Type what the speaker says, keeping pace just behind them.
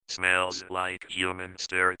Smells like human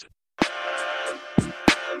spirit.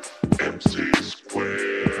 MC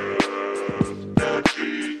squared,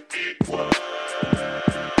 G equals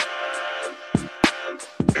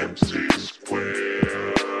MC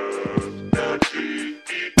squared, G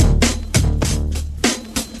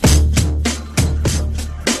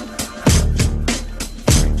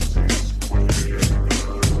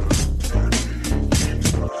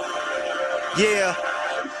Yeah.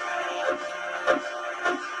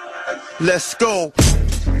 Let's go.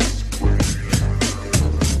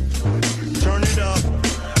 Turn it up.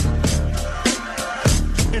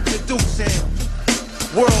 Introducing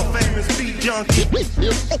world famous beat junkie.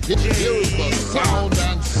 Here is the sound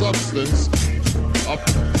and substance of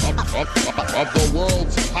the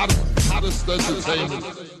world's hottest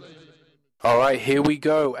entertainment. Alright, here we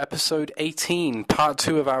go. Episode 18, part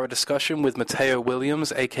 2 of our discussion with Mateo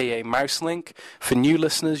Williams, aka Mouselink. For new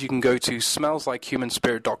listeners, you can go to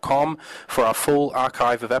smellsLikeHumanSpirit.com for our full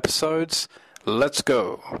archive of episodes. Let's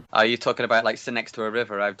go. Are you talking about like sit next to a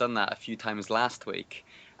river? I've done that a few times last week.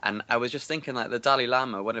 And I was just thinking, like, the Dalai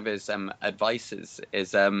Lama, one of his advices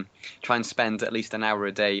is try and spend at least an hour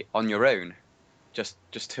a day on your own. Just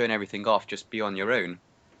turn everything off, just be on your own.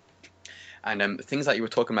 And things that you were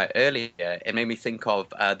talking about earlier, it made me think of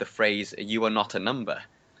the phrase, you are not a number,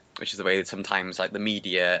 which is the way that sometimes, like, the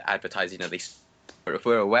media advertise, if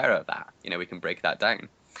we're aware of that, we can break that down.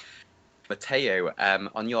 Mateo,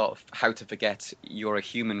 on your How to Forget You're a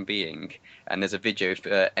Human Being, and there's a video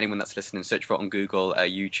for anyone that's listening, search for it on Google,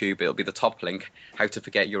 YouTube, it'll be the top link, How to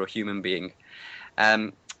Forget You're a Human Being.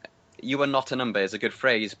 You are not a number is a good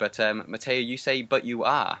phrase, but Mateo, you say, but you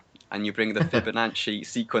are, and you bring the Fibonacci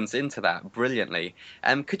sequence into that brilliantly.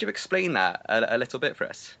 Could you explain that a little bit for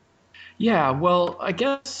us? Yeah, well, I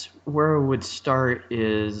guess where I would start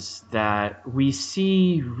is that we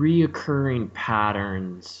see reoccurring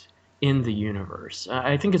patterns in the universe.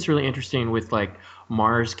 I think it's really interesting with like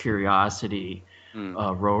Mars Curiosity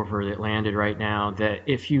rover that landed right now, that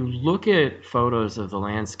if you look at photos of the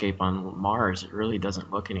landscape on Mars, it really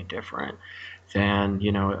doesn't look any different than,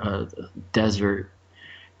 a desert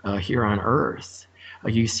here on Earth.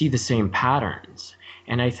 You see the same patterns.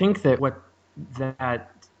 And I think that what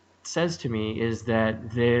that says to me is that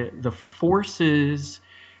the forces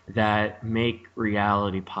that make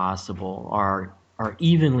reality possible are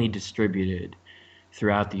evenly distributed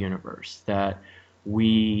throughout the universe, that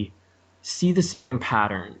we see the same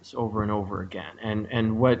patterns over and over again.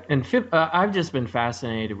 I've just been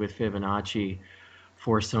fascinated with Fibonacci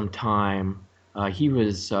for some time. He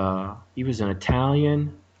was an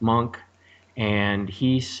Italian monk, and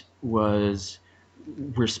he was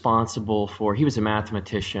he was a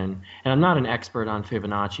mathematician, and I'm not an expert on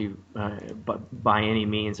Fibonacci, but by any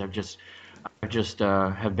means, I've just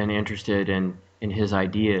have been interested in his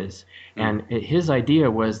ideas. And his idea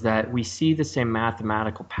was that we see the same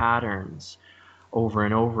mathematical patterns over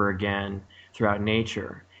and over again throughout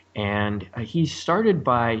nature. And he started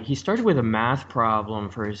with a math problem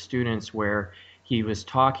for his students where he was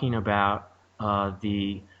talking about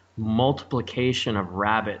the multiplication of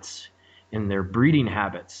rabbits in their breeding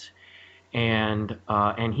habits. And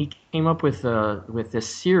he came up with this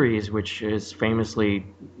series, which is famously,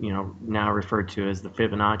 now referred to as the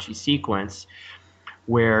Fibonacci sequence,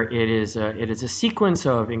 where it is a sequence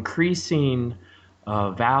of increasing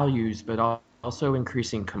values, but also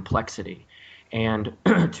increasing complexity. And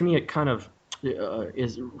to me, it kind of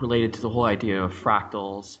is related to the whole idea of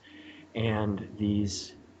fractals and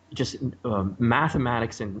these just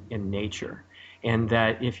mathematics in nature. And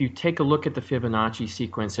that if you take a look at the Fibonacci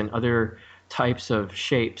sequence and other types of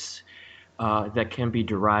shapes that can be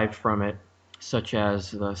derived from it, such as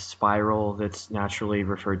the spiral that's naturally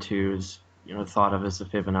referred to as, thought of as the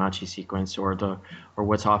Fibonacci sequence, or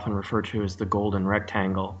what's often referred to as the golden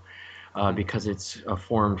rectangle, because it's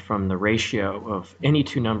formed from the ratio of any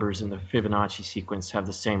two numbers in the Fibonacci sequence have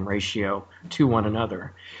the same ratio to one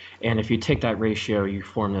another. And if you take that ratio, you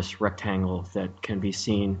form this rectangle that can be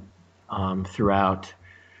seen throughout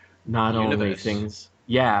not only things,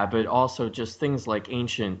 but also just things like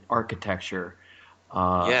ancient architecture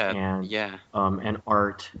and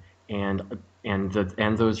art and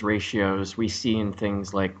those ratios we see in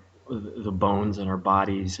things like the bones in our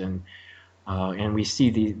bodies, and we see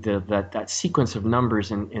that sequence of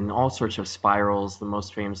numbers in all sorts of spirals. The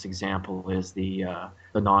most famous example is the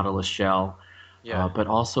Nautilus shell, but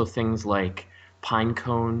also things like pine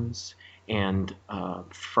cones and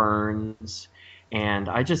ferns. And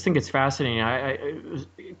I just think it's fascinating.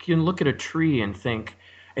 You can look at a tree and think.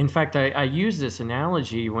 In fact, I use this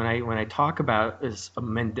analogy when I talk about this a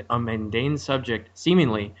mundane subject,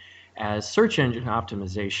 seemingly, as search engine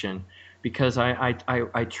optimization, because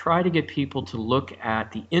I try to get people to look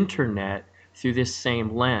at the internet through this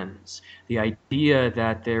same lens. The idea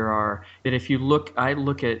that if you look, I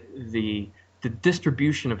look at the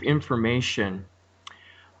distribution of information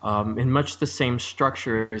in much the same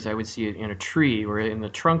structure as I would see it in a tree, where in the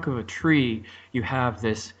trunk of a tree you have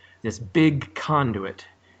this big conduit.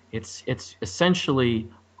 It's essentially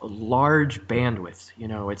a large bandwidth.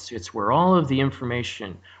 It's where all of the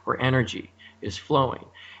information or energy is flowing.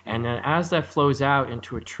 And then as that flows out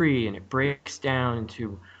into a tree and it breaks down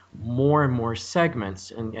into more and more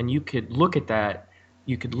segments, and you could look at that,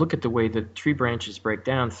 you could look at the way the tree branches break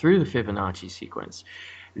down through the Fibonacci sequence,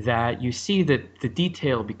 that you see that the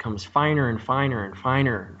detail becomes finer and finer and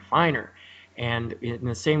finer and finer. And in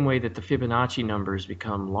the same way that the Fibonacci numbers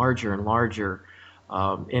become larger and larger,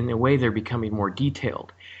 in a way they're becoming more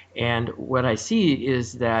detailed. And what I see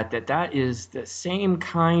is that is the same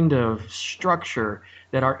kind of structure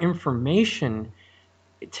that our information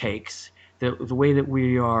takes, the way that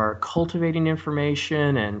we are cultivating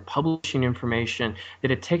information and publishing information,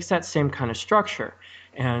 that it takes that same kind of structure.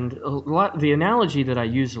 And the analogy that I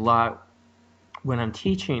use a lot when I'm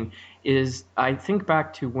teaching is, I think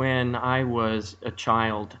back to when I was a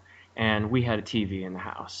child and we had a TV in the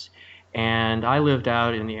house. And I lived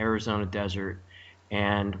out in the Arizona desert,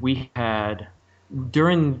 and we had,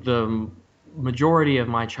 during the majority of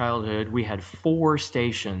my childhood, we had 4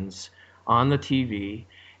 stations on the TV.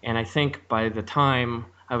 And I think by the time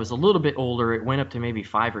I was a little bit older, it went up to maybe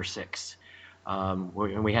 5 or 6, and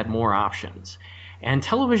we had more options. And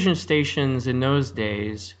television stations in those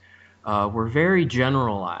days were very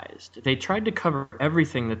generalized. They tried to cover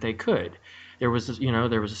everything that they could. There was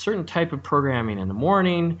a certain type of programming in the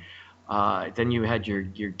morning. Then you had your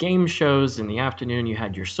game shows in the afternoon. You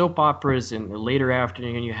had your soap operas in the later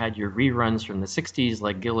afternoon. You had your reruns from the 60s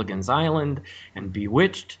like Gilligan's Island and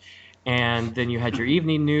Bewitched. And then you had your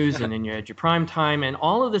evening news, and then you had your prime time, and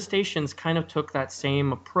all of the stations kind of took that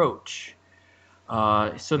same approach.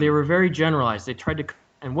 So they were very generalized. They tried to,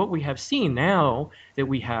 and what we have seen now that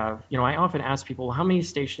we have, I often ask people, how many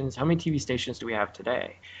TV stations do we have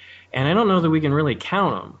today? And I don't know that we can really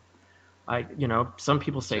count them. Some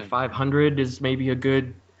people say 500 is maybe a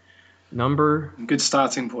good number. Good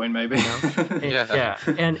starting point, maybe. Yeah.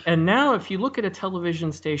 And now if you look at a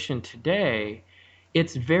television station today,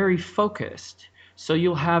 it's very focused. So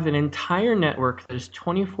you'll have an entire network that is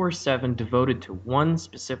 24/7 devoted to one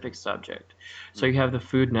specific subject. So you have the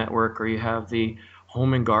Food Network, or you have the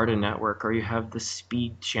Home and Garden Network, or you have the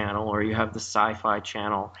Speed Channel, or you have the Sci-Fi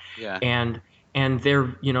Channel. Yeah. And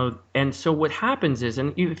they're, and so what happens is,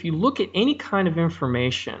 and if you look at any kind of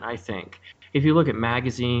information, I think, if you look at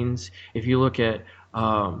magazines, if you look at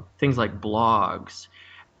things like blogs,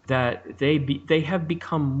 that they have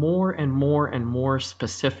become more and more and more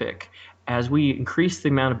specific as we increase the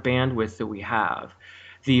amount of bandwidth that we have.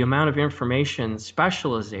 The amount of information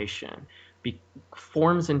specialization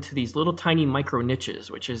forms into these little tiny micro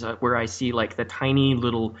niches, which is where I see like the tiny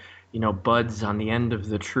little, buds on the end of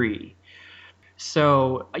the tree.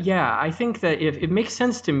 So yeah, I think that if it makes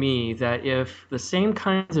sense to me that if the same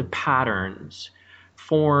kinds of patterns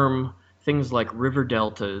form things like river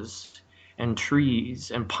deltas and trees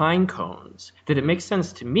and pine cones, that it makes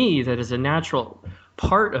sense to me that as a natural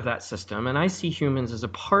part of that system, and I see humans as a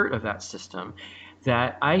part of that system,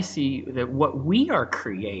 that I see that what we are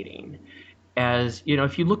creating as,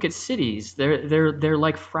 if you look at cities, they're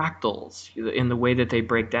like fractals in the way that they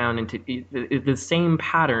break down into the same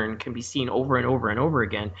pattern can be seen over and over and over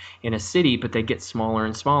again in a city, but they get smaller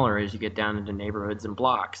and smaller as you get down into neighborhoods and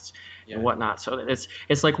blocks and whatnot. So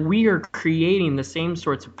it's like we are creating the same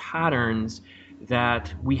sorts of patterns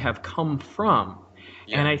that we have come from.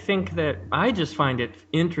 Yeah. And I think that I just find it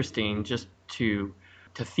interesting just to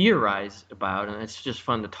theorize about, and it's just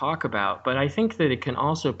fun to talk about. But I think that it can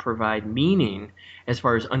also provide meaning as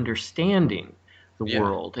far as understanding the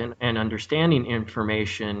world and understanding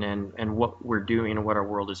information and what we're doing and what our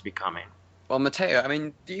world is becoming. Well,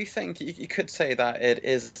 Matteo, do you think you could say that it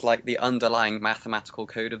is like the underlying mathematical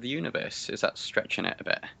code of the universe? Is that stretching it a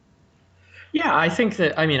bit? Yeah, I think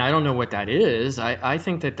that, I don't know what that is. I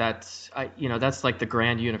think that's like the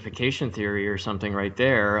grand unification theory or something right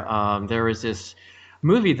there. There was this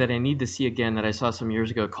movie that I need to see again that I saw some years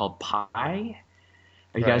ago called Pi. Are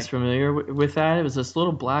you guys familiar with that? It was this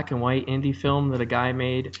little black and white indie film that a guy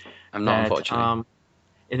made. I'm not, unfortunately.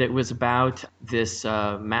 It was about this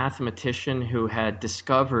mathematician who had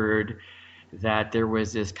discovered that there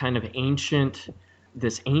was this kind of ancient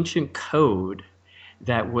code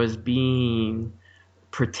that was being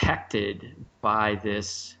protected by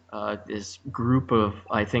this this group of,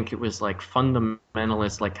 I think it was like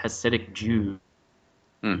fundamentalist, like Hasidic Jews,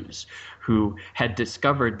 who had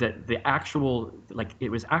discovered that the actual, like it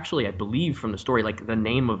was actually, I believe from the story, like the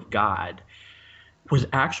name of God was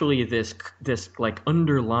actually this like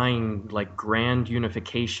underlying like grand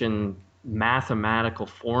unification mathematical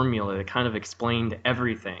formula that kind of explained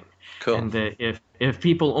everything. Cool. And that if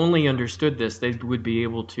people only understood this, they would be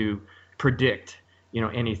able to predict,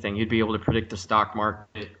 anything. You'd be able to predict the stock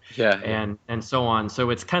market, and so on. So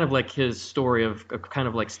it's kind of like his story of kind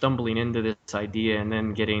of like stumbling into this idea and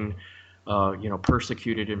then getting,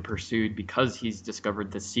 persecuted and pursued because he's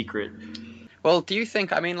discovered the secret. Well, do you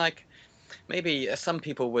think? I mean, like, maybe some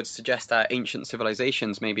people would suggest that ancient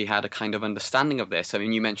civilizations maybe had a kind of understanding of this. I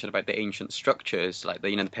mean, you mentioned about the ancient structures, like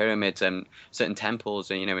the pyramids and certain temples,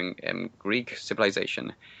 in Greek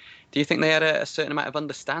civilization. Do you think they had a certain amount of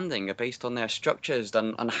understanding based on their structures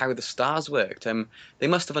and on how the stars worked? They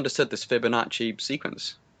must have understood this Fibonacci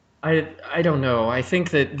sequence. I don't know. I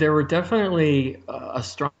think that there were definitely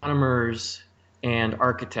astronomers and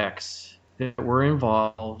architects that were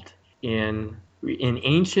involved in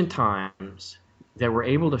ancient times that were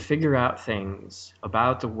able to figure out things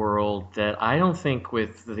about the world that I don't think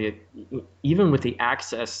even with the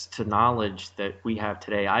access to knowledge that we have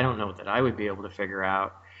today, I don't know that I would be able to figure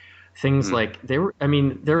out things like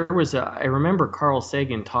I remember Carl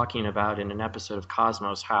Sagan talking about in an episode of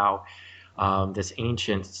Cosmos how this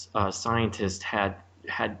ancient scientist had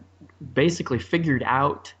basically figured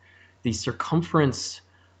out the circumference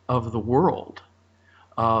of the world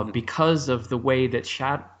because of the way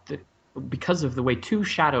because of the way two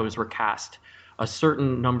shadows were cast a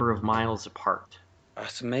certain number of miles apart.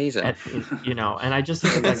 That's amazing. And I just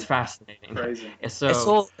think that's fascinating. Crazy.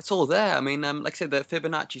 So it's all there. I mean, like I said, the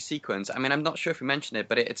Fibonacci sequence. I mean, I'm not sure if we mentioned it,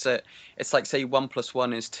 but it's like, say, 1 +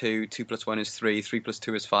 1 is 2, 2 + 1 is 3, 3 +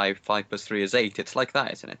 2 is 5, 5 + 3 is 8. It's like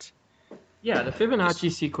that, isn't it? Yeah, the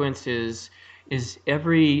Fibonacci sequence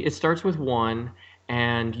it starts with 1,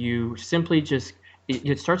 and you simply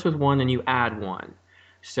it starts with 1 and you add 1.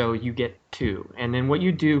 So you get 2. And then what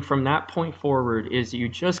you do from that point forward is you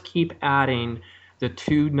just keep adding the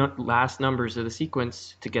two last numbers of the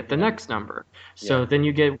sequence to get the next number. So then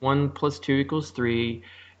you get 1 + 2 = 3,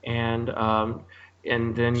 and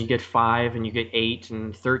then you get 5, and you get 8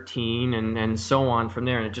 and 13, and so on from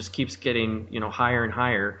there, and it just keeps getting higher and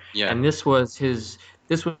higher. Yeah. And this was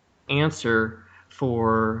answer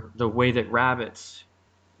for the way that rabbits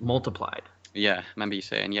multiplied. Yeah, I remember you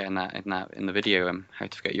saying in the video, How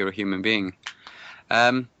to Forget You're a Human Being.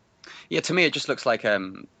 To me it just looks like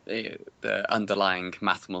the underlying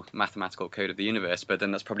mathematical code of the universe, but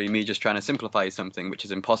then that's probably me just trying to simplify something which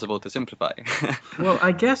is impossible to simplify. Well,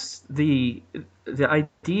 I guess the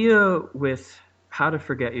idea with How to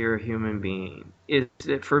Forget You're a Human Being is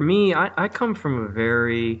that for me, I come from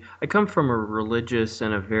a religious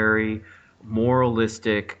and a very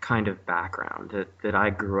moralistic kind of background that I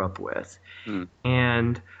grew up with.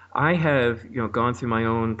 And I have gone through my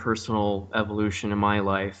own personal evolution in my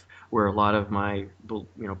life where a lot of my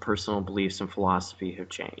personal beliefs and philosophy have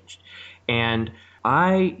changed. And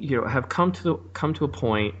I have come to a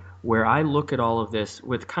point where I look at all of this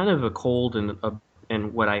with kind of a cold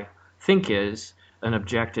and what I think is an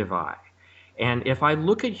objective eye. And if I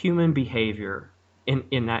look at human behavior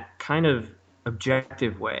in that kind of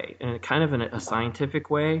objective way, in kind of a scientific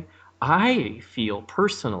way, I feel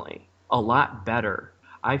personally a lot better.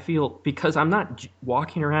 I feel, because I'm not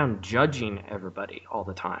walking around judging everybody all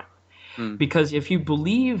the time. Because if you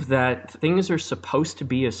believe that things are supposed to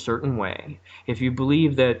be a certain way, if you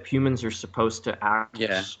believe that humans are supposed to act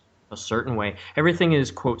a certain way, everything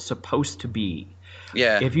is, quote, supposed to be.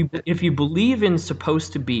 Yeah. If you believe in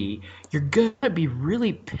supposed to be, you're going to be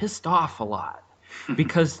really pissed off a lot.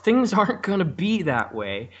 Because things aren't going to be that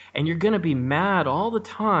way, and you're going to be mad all the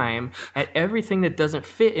time at everything that doesn't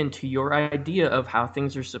fit into your idea of how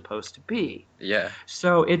things are supposed to be. Yeah.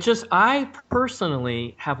 So I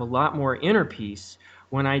personally have a lot more inner peace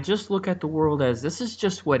when I just look at the world as this is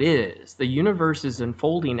just what is. The universe is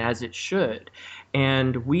unfolding as it should,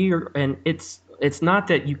 and it's not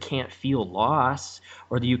that you can't feel loss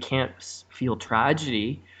or that you can't feel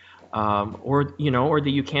tragedy. Or that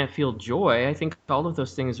you can't feel joy. I think all of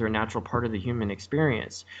those things are a natural part of the human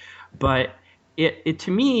experience. But it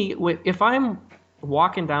to me, if I'm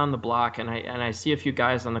walking down the block and I see a few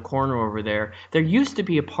guys on the corner over there used to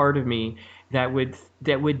be a part of me that would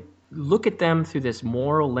look at them through this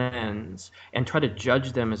moral lens and try to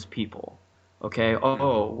judge them as people. Okay,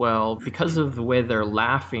 well, because of the way they're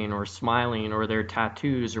laughing or smiling or their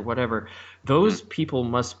tattoos or whatever, those people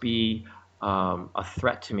must be a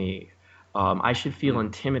threat to me. I should feel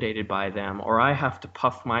intimidated by them, or I have to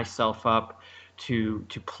puff myself up to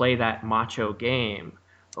play that macho game.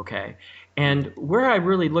 Okay. And where I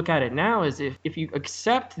really look at it now is if you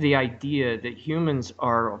accept the idea that humans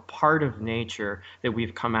are a part of nature, that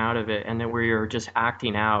we've come out of it, and that we are just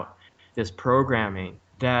acting out this programming,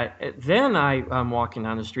 that then I'm walking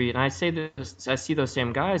down the street and I see those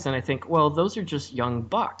same guys and I think, well, those are just young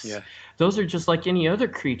bucks. Yeah. Those are just like any other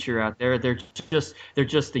creature out there. They're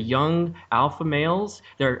just the young alpha males.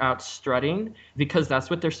 They're out strutting because that's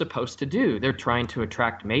what they're supposed to do. They're trying to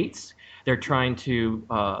attract mates. They're trying to,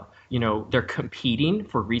 they're competing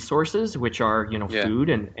for resources, which are,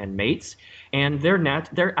 food and mates. And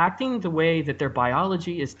they're acting the way that their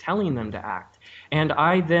biology is telling them to act. And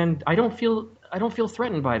I don't feel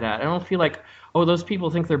threatened by that. I don't feel like, oh, those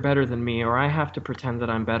people think they're better than me, or I have to pretend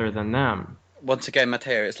that I'm better than them. Once again,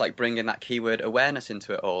 Matteo, it's like bringing that keyword awareness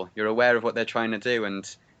into it all. You're aware of what they're trying to do, and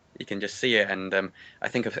you can just see it. And I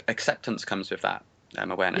think acceptance comes with that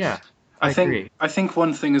awareness. Yeah, I agree. think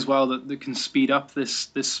one thing as well that can speed up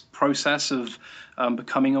this process of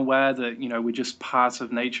becoming aware that we're just part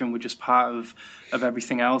of nature and we're just part of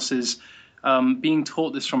everything else is being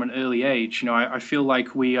taught this from an early age. I feel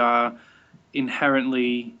like we are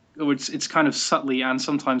inherently, or it's kind of subtly and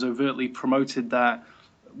sometimes overtly promoted that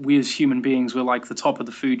we as human beings, we're like the top of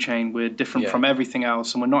the food chain. We're different from everything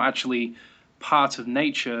else, and we're not actually part of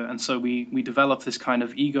nature. And so we develop this kind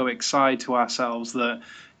of egoic side to ourselves that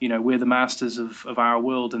we're the masters of our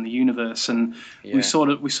world and the universe, and we sort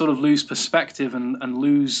of lose perspective and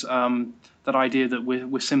lose that idea that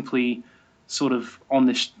we're simply sort of on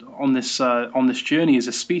this journey as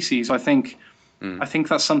a species. I think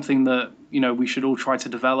that's something that we should all try to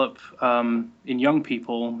develop in young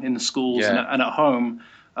people in the schools and at home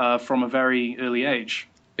from a very early age.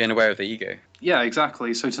 Being aware of the ego. Yeah,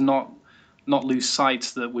 exactly. So to not lose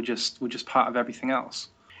sight that we're just part of everything else.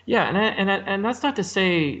 Yeah, and that's not to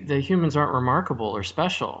say that humans aren't remarkable or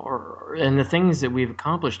special, and the things that we've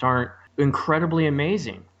accomplished aren't incredibly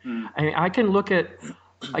amazing. I mean, I can look at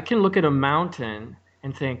a mountain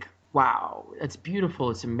and think, wow, it's beautiful,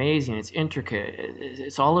 it's amazing, it's intricate,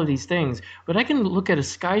 it's all of these things. But I can look at a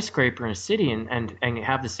skyscraper in a city and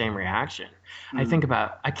have the same reaction. I think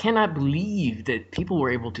about, I cannot believe that people were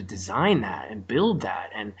able to design that and build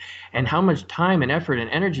that, and how much time and effort and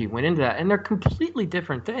energy went into that. And they're completely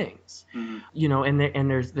different things, and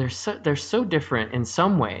they're so different in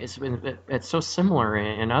some ways, and it's so similar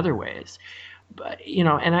in other ways. But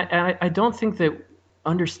and I don't think that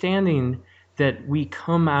understanding that we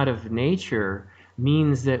come out of nature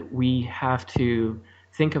means that we have to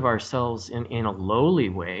think of ourselves in a lowly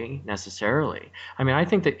way necessarily. I mean, I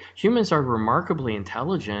think that humans are remarkably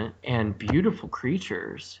intelligent and beautiful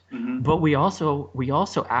creatures, but we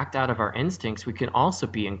also act out of our instincts. We can also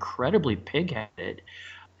be incredibly pig-headed.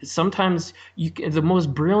 Sometimes the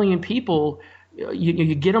most brilliant people,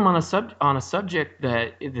 you get them on a subject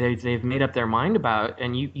that they've made up their mind about,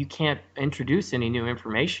 and you can't introduce any new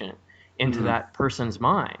information into that person's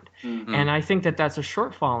mind. And I think that that's a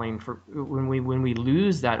shortfalling for when we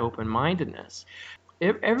lose that open-mindedness.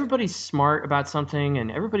 Everybody's smart about something,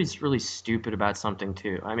 and everybody's really stupid about something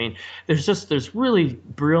too. I mean, there's really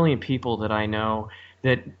brilliant people that I know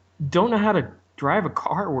that don't know how to drive a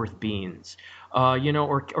car worth beans. Or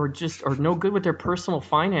no good with their personal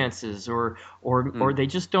finances, or they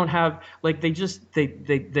just don't have, like, they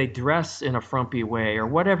dress in a frumpy way, or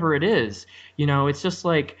whatever it is. It's just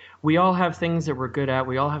like we all have things that we're good at,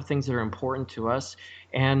 we all have things that are important to us,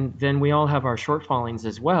 and then we all have our shortfallings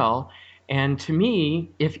as well. And to me,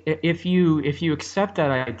 if you accept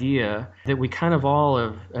that idea that we kind of all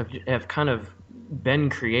have kind of been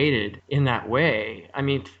created in that way, I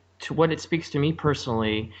mean, to what it speaks to me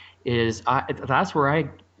personally is that's where I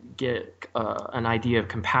get an idea of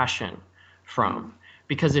compassion from.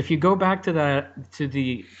 Because if you go back to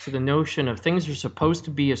the notion of things are supposed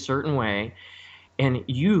to be a certain way, and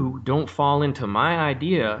you don't fall into my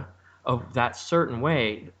idea of that certain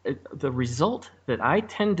way, the result that I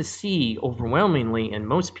tend to see overwhelmingly in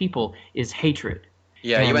most people is hatred.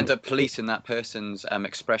 Yeah, you end up policing that person's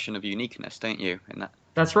expression of uniqueness, don't you? In that.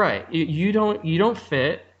 That's right. You don't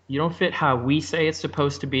fit. You don't fit how we say it's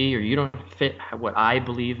supposed to be, or you don't fit what I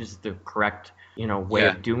believe is the correct, way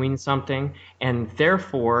of doing something. And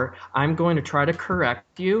therefore, I'm going to try to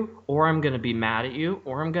correct you, or I'm going to be mad at you,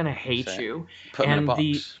 or I'm going to hate you. Put in a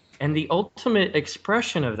box. And the ultimate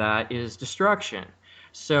expression of that is destruction.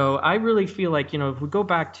 So I really feel like, if we go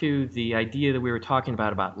back to the idea that we were talking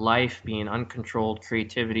about life being uncontrolled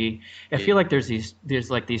creativity, I feel like there's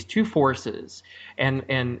these two forces, and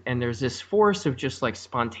there's this force of just like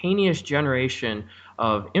spontaneous generation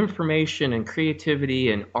of information and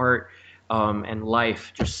creativity and art and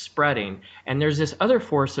life just spreading. And there's this other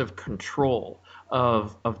force of control,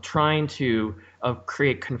 of trying to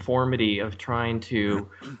create conformity, of trying to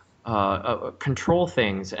control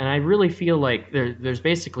things. And I really feel like there's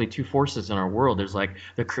basically two forces in our world. There's like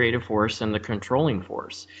the creative force and the controlling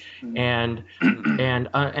force. And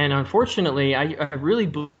unfortunately, I really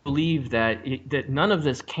believe that none of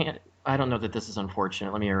this can't. I don't know that this is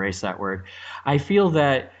unfortunate. Let me erase that word. I feel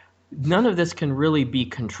that none of this can really be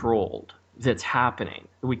controlled. That's happening.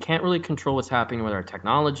 We can't really control what's happening with our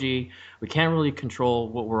technology. We can't really control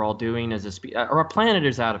what we're all doing as a species. Our planet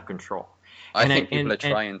is out of control. I think people are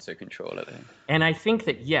trying to control it. And I think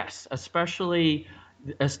that, yes, especially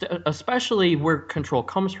where control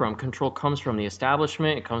comes from. Control comes from the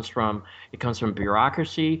establishment. It comes from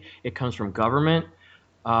bureaucracy. It comes from government.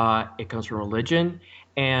 It comes from religion.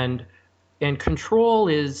 And control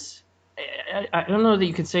is. I don't know that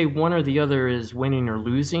you could say one or the other is winning or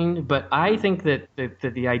losing, but I think that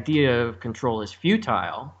the idea of control is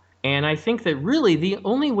futile. And I think that really the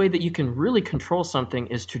only way that you can really control something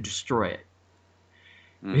is to destroy it.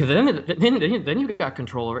 Then you've got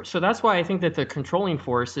control over it. So that's why I think that the controlling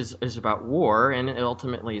force is about war, and it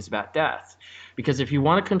ultimately is about death. Because if you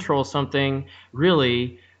want to control something,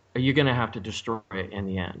 really, you're going to have to destroy it in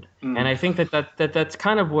the end. And I think that's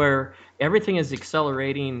kind of where everything is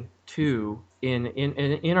accelerating to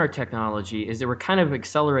in our technology, is that we're kind of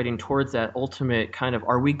accelerating towards that ultimate kind of,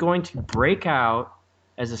 are we going to break out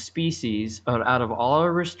as a species out of all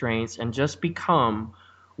our restraints and just become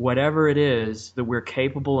whatever it is that we're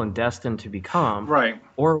capable and destined to become? Right.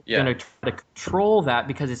 Or we're going to try to control that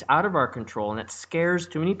because it's out of our control and it scares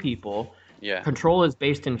too many people. Yeah. Control is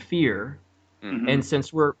based in fear. And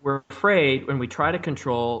since we're afraid, when we try to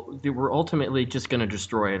control, we're ultimately just going to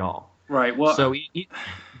destroy it all. Right. Well, so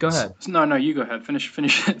go ahead. No, you go ahead. Finish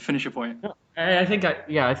your point. I think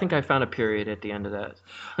I found a period at the end of that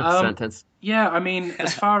sentence. Yeah, I mean,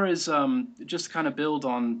 as far as just to kind of build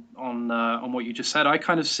on what you just said, I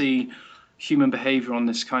kind of see human behavior on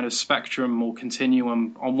this kind of spectrum or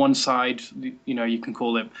continuum. On one side, you can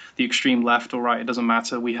call it the extreme left or right. It doesn't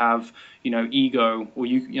matter. We have, ego, or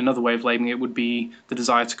another way of labeling it would be the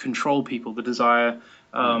desire to control people, the desire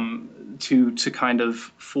to kind of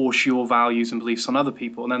force your values and beliefs on other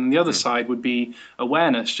people. And then the other side would be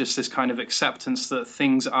awareness, just this kind of acceptance that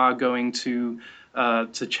things are going to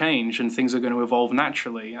change and things are going to evolve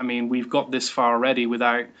naturally. I mean, we've got this far already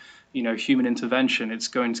without human intervention. It's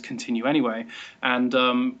going to continue anyway. And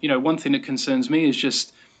one thing that concerns me is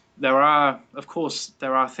just there are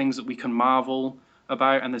things that we can marvel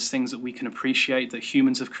about, and there's things that we can appreciate that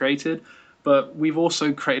humans have created. But we've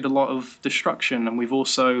also created a lot of destruction, and we've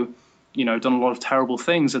also, done a lot of terrible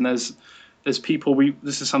things. And there's people.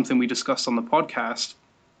 This is something we discussed on the podcast,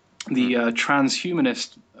 the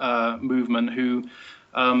transhumanist movement, who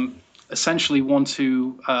essentially want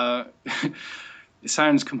to. It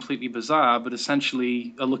sounds completely bizarre, but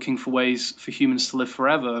essentially are looking for ways for humans to live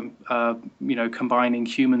forever. Combining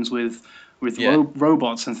humans with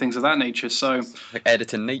robots and things of that nature. So like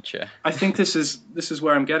editing nature. I think this is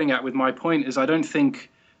where I'm getting at with my point. Is I don't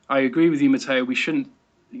think I agree with you, Matteo. We shouldn't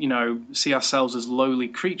see ourselves as lowly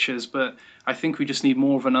creatures, but I think we just need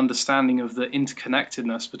more of an understanding of the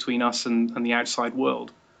interconnectedness between us and the outside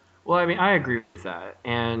world. Well, I mean, I agree with that,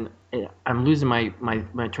 and I'm losing my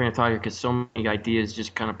train of thought here because so many ideas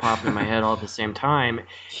just kind of pop in my head all at the same time.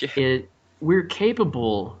 We're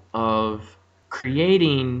capable of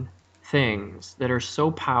creating things that are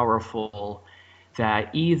so powerful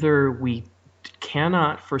that either we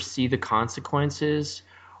cannot foresee the consequences,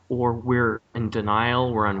 or we're in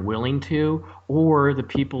denial, we're unwilling to, or the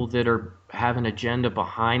people that have an agenda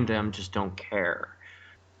behind them just don't care.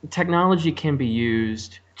 Technology can be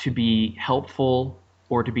used to be helpful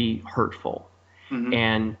or to be hurtful.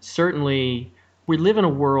 And certainly we live in a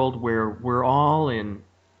world where we're all in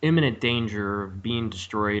imminent danger of being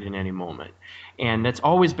destroyed in any moment. And that's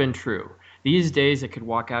always been true. These days I could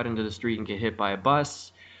walk out into the street and get hit by a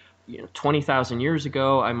bus. 20,000 years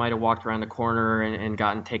ago, I might have walked around the corner and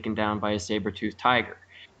gotten taken down by a saber-toothed tiger.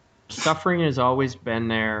 Suffering has always been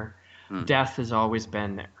there. Death has always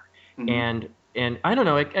been there. And I don't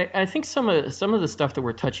know. I think some of the stuff that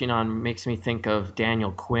we're touching on makes me think of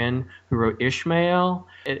Daniel Quinn, who wrote Ishmael.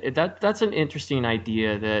 That's an interesting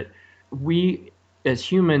idea that we, as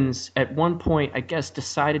humans, at one point, I guess,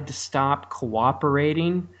 decided to stop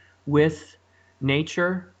cooperating with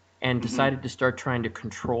nature and decided to start trying to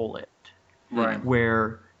control it. Right.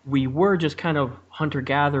 Where we were just kind of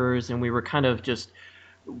hunter-gatherers and we were kind of just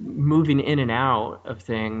moving in and out of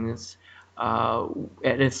things.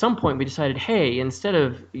 at some point we decided, hey, instead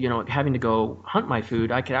of having to go hunt my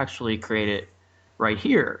food, I could actually create it right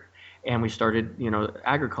here, and we started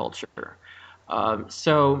agriculture.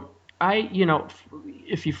 So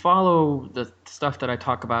if you follow the stuff that I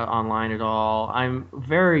talk about online at all, I'm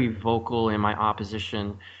very vocal in my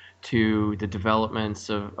opposition to the developments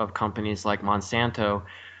of companies like Monsanto,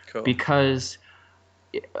 Cool. because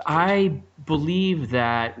I believe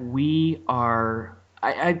that we are.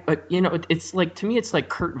 It's like, to me, it's like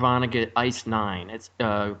Kurt Vonnegut, Ice Nine. It's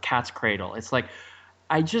Cat's Cradle. It's like,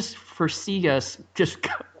 I just foresee us just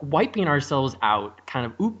wiping ourselves out, kind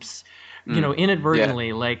of, oops,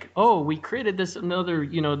 inadvertently, like, oh, we created this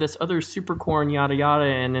other super corn, yada yada,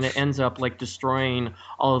 and then it ends up like destroying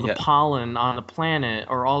all of the pollen on the planet,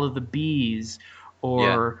 or all of the bees,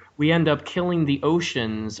 or we end up killing the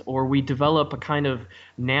oceans, or we develop a kind of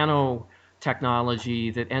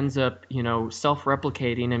nanotechnology that ends up,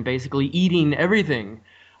 self-replicating and basically eating everything.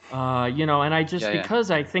 And I just,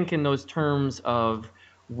 because I think in those terms of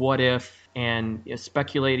what if and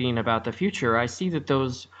speculating about the future, I see that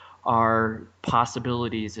those are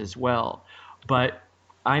possibilities as well. But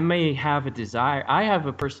I may have I have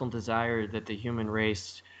a personal desire that the human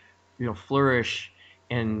race, flourish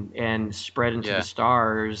and spread into the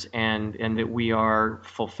stars, and that we are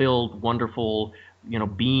fulfilled, wonderful,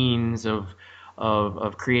 beings of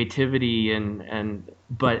creativity,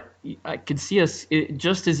 but I could see us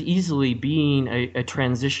just as easily being a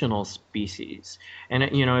transitional species. And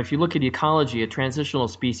if you look at ecology, a transitional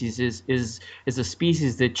species is a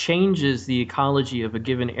species that changes the ecology of a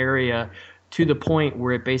given area to the point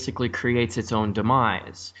where it basically creates its own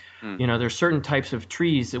demise. There's certain types of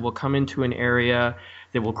trees that will come into an area,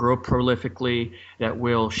 that will grow prolifically, that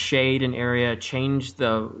will shade an area, change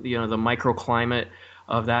the microclimate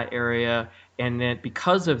of that area, and then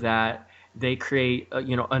because of that, they create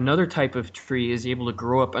another type of tree is able to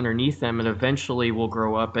grow up underneath them, and eventually will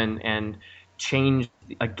grow up and change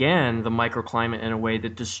again the microclimate in a way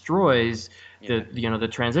that destroys the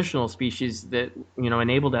transitional species that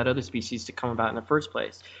enable that other species to come about in the first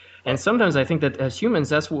place. And sometimes I think that as humans,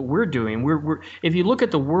 that's what we're doing. We're if you look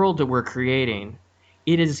at the world that we're creating,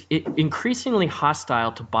 it is increasingly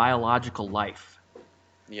hostile to biological life.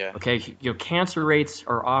 Yeah. Okay. Cancer rates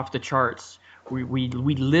are off the charts. We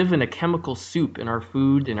live in a chemical soup in our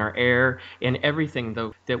food, in our air, and everything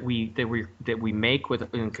that we make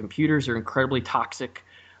in computers are incredibly toxic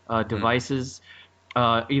devices.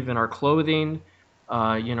 Even our clothing,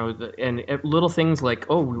 and little things like,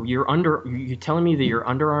 oh, you're telling me that your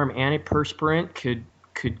underarm antiperspirant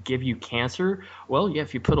could give you cancer? Well, yeah,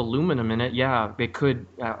 if you put aluminum in it, yeah, it could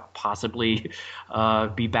possibly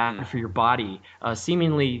be bad for your body.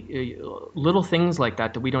 Seemingly little things like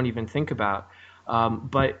that we don't even think about.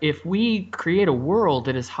 But if we create a world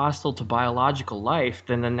that is hostile to biological life,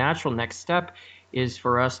 then the natural next step is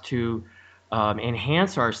for us to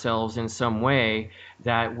enhance ourselves in some way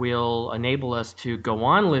that will enable us to go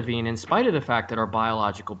on living in spite of the fact that our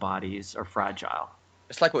biological bodies are fragile.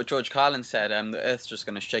 It's like what George Carlin said, the Earth's just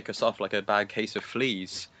going to shake us off like a bad case of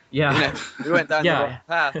fleas. Yeah. We went down the wrong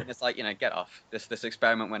path, and it's like, get off. This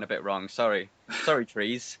experiment went a bit wrong. Sorry,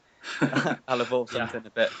 trees. I'll evolve something a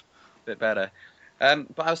bit better.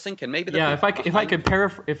 But I was thinking maybe if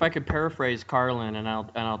I could paraphrase Carlin, and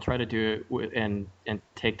I'll try to do it and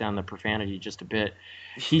take down the profanity just a bit.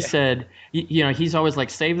 He said, he's always like,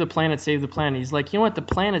 save the planet, save the planet. He's like, what, the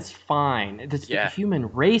planet's fine. It's the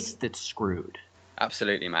human race that's screwed.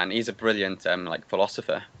 Absolutely, man. He's a brilliant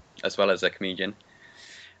philosopher as well as a comedian.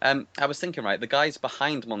 I was thinking, right, the guys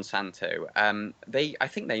behind Monsanto, I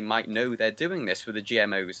think they might know they're doing this with the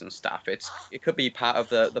GMOs and stuff. It could be part of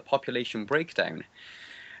the population breakdown.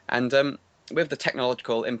 And with the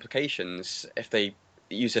technological implications, if they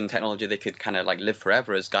using technology, they could kind of live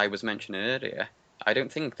forever, as Guy was mentioning earlier. I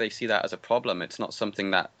don't think they see that as a problem. It's not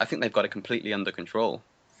something that I think they've got it completely under control,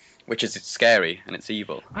 which is it's scary and it's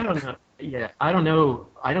evil. I don't know. Yeah, I don't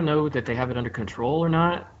know that they have it under control or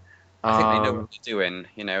not. I think they know what they're doing.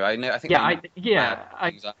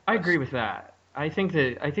 I agree with that. I think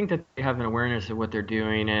that they have an awareness of what they're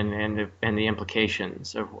doing and the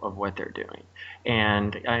implications of what they're doing,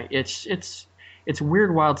 and it's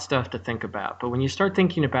weird, wild stuff to think about. But when you start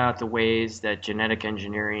thinking about the ways that genetic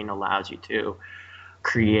engineering allows you to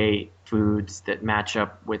create foods that match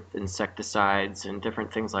up with insecticides and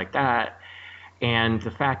different things like that, and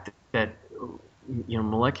the fact that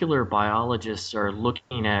molecular biologists are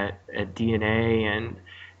looking at DNA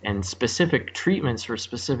and specific treatments for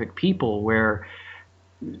specific people, where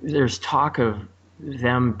there's talk of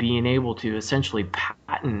them being able to essentially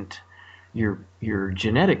patent your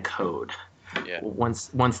genetic code. Yeah.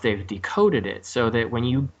 once they've decoded it, so that when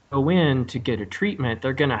you go in to get a treatment,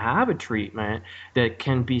 they're going to have a treatment that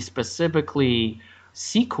can be specifically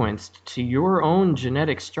sequenced to your own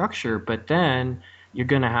genetic structure, but then you're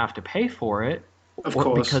going to have to pay for it. Of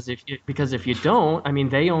course. Because if you don't, I mean,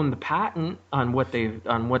 they own the patent on what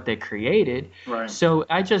they created. Right. So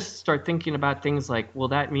I just start thinking about things like, will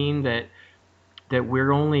that mean that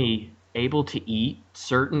we're only able to eat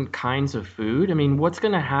certain kinds of food? I mean, what's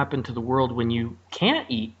going to happen to the world when you can't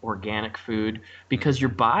eat organic food because your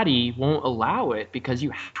body won't allow it, because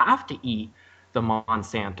you have to eat the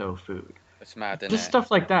Monsanto food? It's mad, isn't Just it?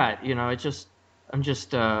 stuff like that, I'm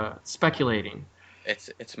just speculating.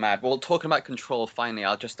 It's mad. Well, talking about control, finally,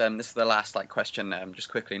 I'll just this is the last question, just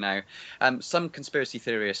quickly now. Some conspiracy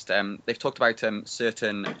theorists, they've talked about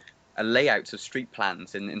certain layouts of street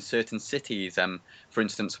plans in certain cities. For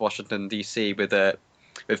instance, Washington D.C. with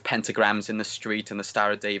pentagrams in the street and the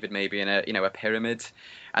Star of David maybe in a pyramid,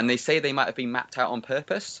 and they say they might have been mapped out on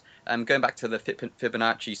purpose. Going back to the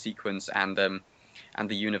Fibonacci sequence and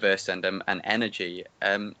the universe and energy.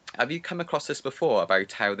 Have you come across this before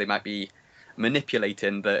about how they might be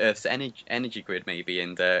manipulating the Earth's energy grid maybe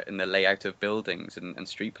in the layout of buildings and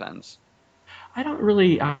street plans? I haven't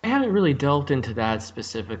really delved into that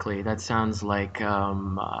specifically. That sounds like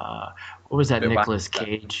what was that Nicolas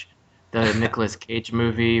Cage, the Nicolas Cage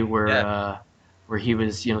movie where he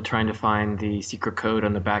was trying to find the secret code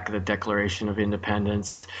on the back of the Declaration of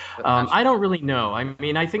Independence. I don't really know. I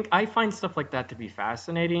mean, I find stuff like that to be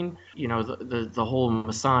fascinating. The whole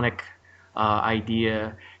Masonic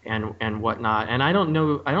idea and whatnot. And I don't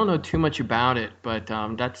know too much about it, but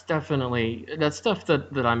that's stuff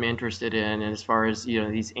that I'm interested in. And as far as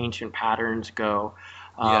these ancient patterns go,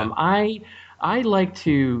 I like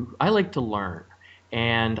to learn,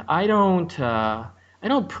 and I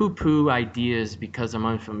don't poo-poo ideas because I'm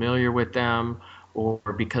unfamiliar with them or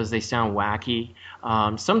because they sound wacky.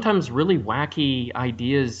 Sometimes really wacky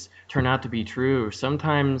ideas turn out to be true.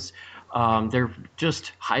 Sometimes they're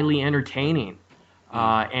just highly entertaining.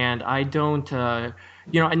 And I don't, I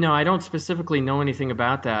don't specifically know anything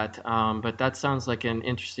about that, but that sounds like an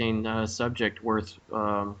interesting subject worth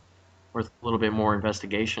a little bit more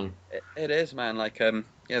investigation. It is, man.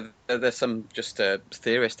 There's some just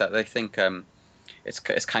theorists that they think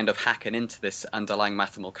it's kind of hacking into this underlying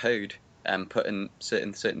mathematical code and putting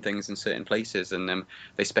certain things in certain places, and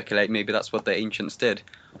they speculate maybe that's what the ancients did.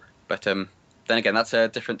 But then again, that's a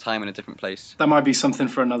different time and a different place. That might be something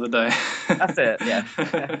for another day. That's it, yeah.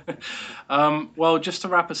 Well, just to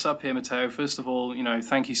wrap us up here, Matteo, first of all,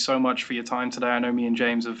 thank you so much for your time today. I know me and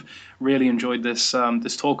James have really enjoyed this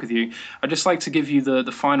talk with you. I'd just like to give you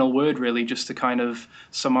the final word, really, just to kind of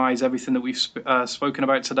surmise everything that we've spoken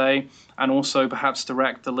about today, and also perhaps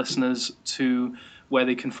direct the listeners to where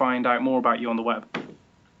they can find out more about you on the web.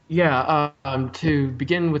 Yeah, to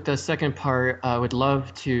begin with the second part, I would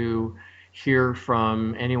love to hear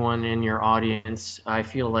from anyone in your audience. I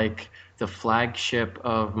feel like the flagship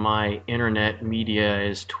of my internet media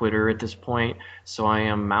is Twitter at this point, so I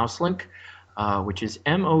am Mouselink, which is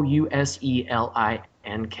Mouselink,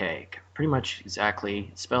 pretty much exactly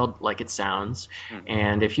spelled like it sounds.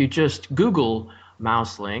 And if you just Google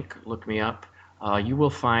Mouselink, look me up, you will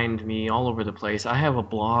find me all over the place. I have a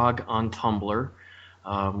blog on Tumblr,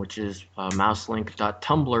 which is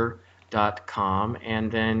mouselink.tumblr.com,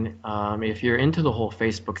 and then if you're into the whole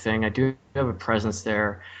Facebook thing, I do have a presence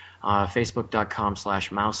there,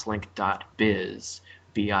 facebook.com/mouselink.biz,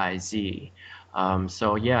 B-I-Z.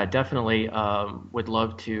 So yeah, definitely would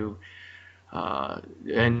love to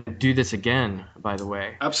and do this again, by the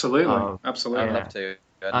way. Absolutely. I'd love to.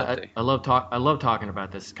 I love talking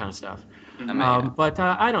about this kind of stuff. But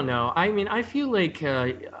I don't know. I mean, I feel like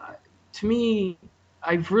to me,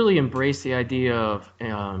 I've really embraced the idea of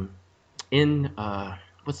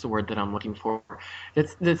what's the word that I'm looking for?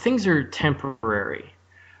 That things are temporary.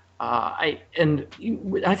 I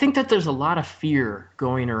think that there's a lot of fear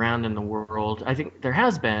going around in the world. I think there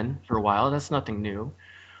has been for a while. That's nothing new,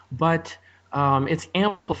 but it's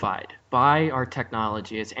amplified by our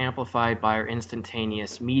technology. It's amplified by our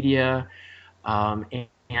instantaneous media,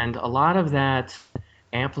 and a lot of that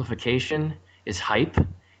amplification is hype,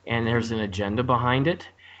 and there's an agenda behind it.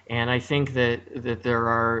 And I think that there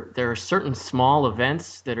are certain small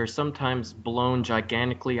events that are sometimes blown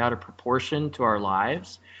gigantically out of proportion to our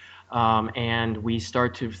lives, and we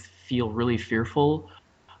start to feel really fearful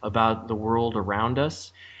about the world around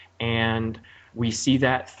us. And we see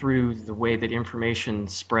that through the way that information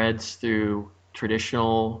spreads through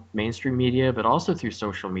traditional mainstream media, but also through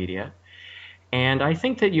social media. And I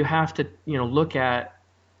think that you have to, look at,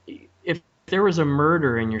 if there was a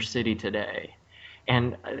murder in your city today,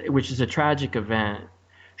 and which is a tragic event,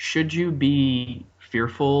 should you be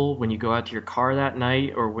fearful when you go out to your car that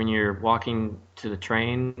night or when you're walking to the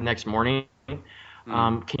train next morning?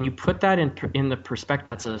 Can you put that in the perspective?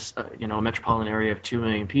 That's a metropolitan area of 2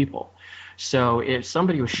 million people. So if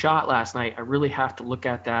somebody was shot last night, I really have to look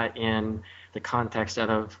at that in the context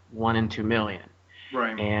of 1 in 2 million.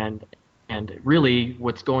 Right. And really,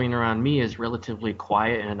 what's going around me is relatively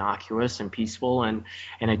quiet and innocuous and peaceful, and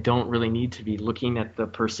I don't really need to be looking at the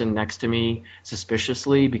person next to me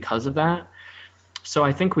suspiciously because of that. So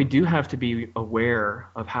I think we do have to be aware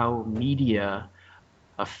of how media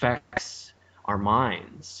affects our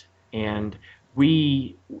minds. And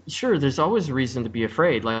there's always a reason to be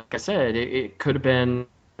afraid. Like I said, it could have been,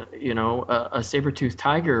 a saber-toothed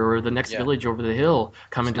tiger or the next village over the hill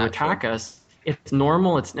coming to attack us. It's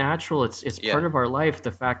normal, it's natural, it's part of our life,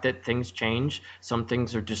 the fact that things change. Some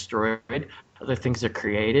things are destroyed, other things are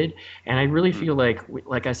created. And I really feel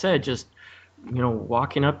like I said, just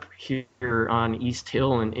walking up here on East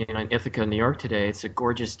Hill in Ithaca, New York today, it's a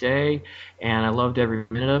gorgeous day, and I loved every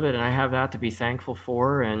minute of it, and I have that to be thankful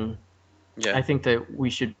for. And I think that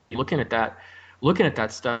we should be looking at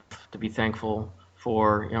that stuff to be thankful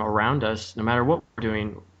for, around us, no matter what we're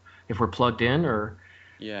doing, if we're plugged in or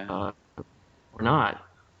not.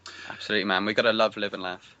 Absolutely, man. We gotta love, live, and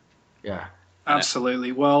laugh. Yeah.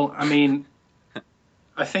 Absolutely. Well, I mean,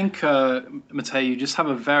 I think, Mateo, you just have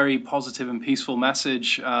a very positive and peaceful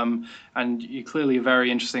message, and you're clearly a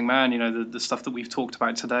very interesting man. The stuff that we've talked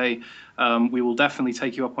about today, we will definitely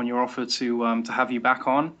take you up on your offer to have you back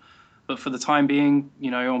on. But for the time being,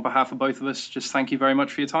 on behalf of both of us, just thank you very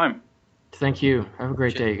much for your time. Thank you. Have a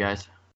great day, you guys.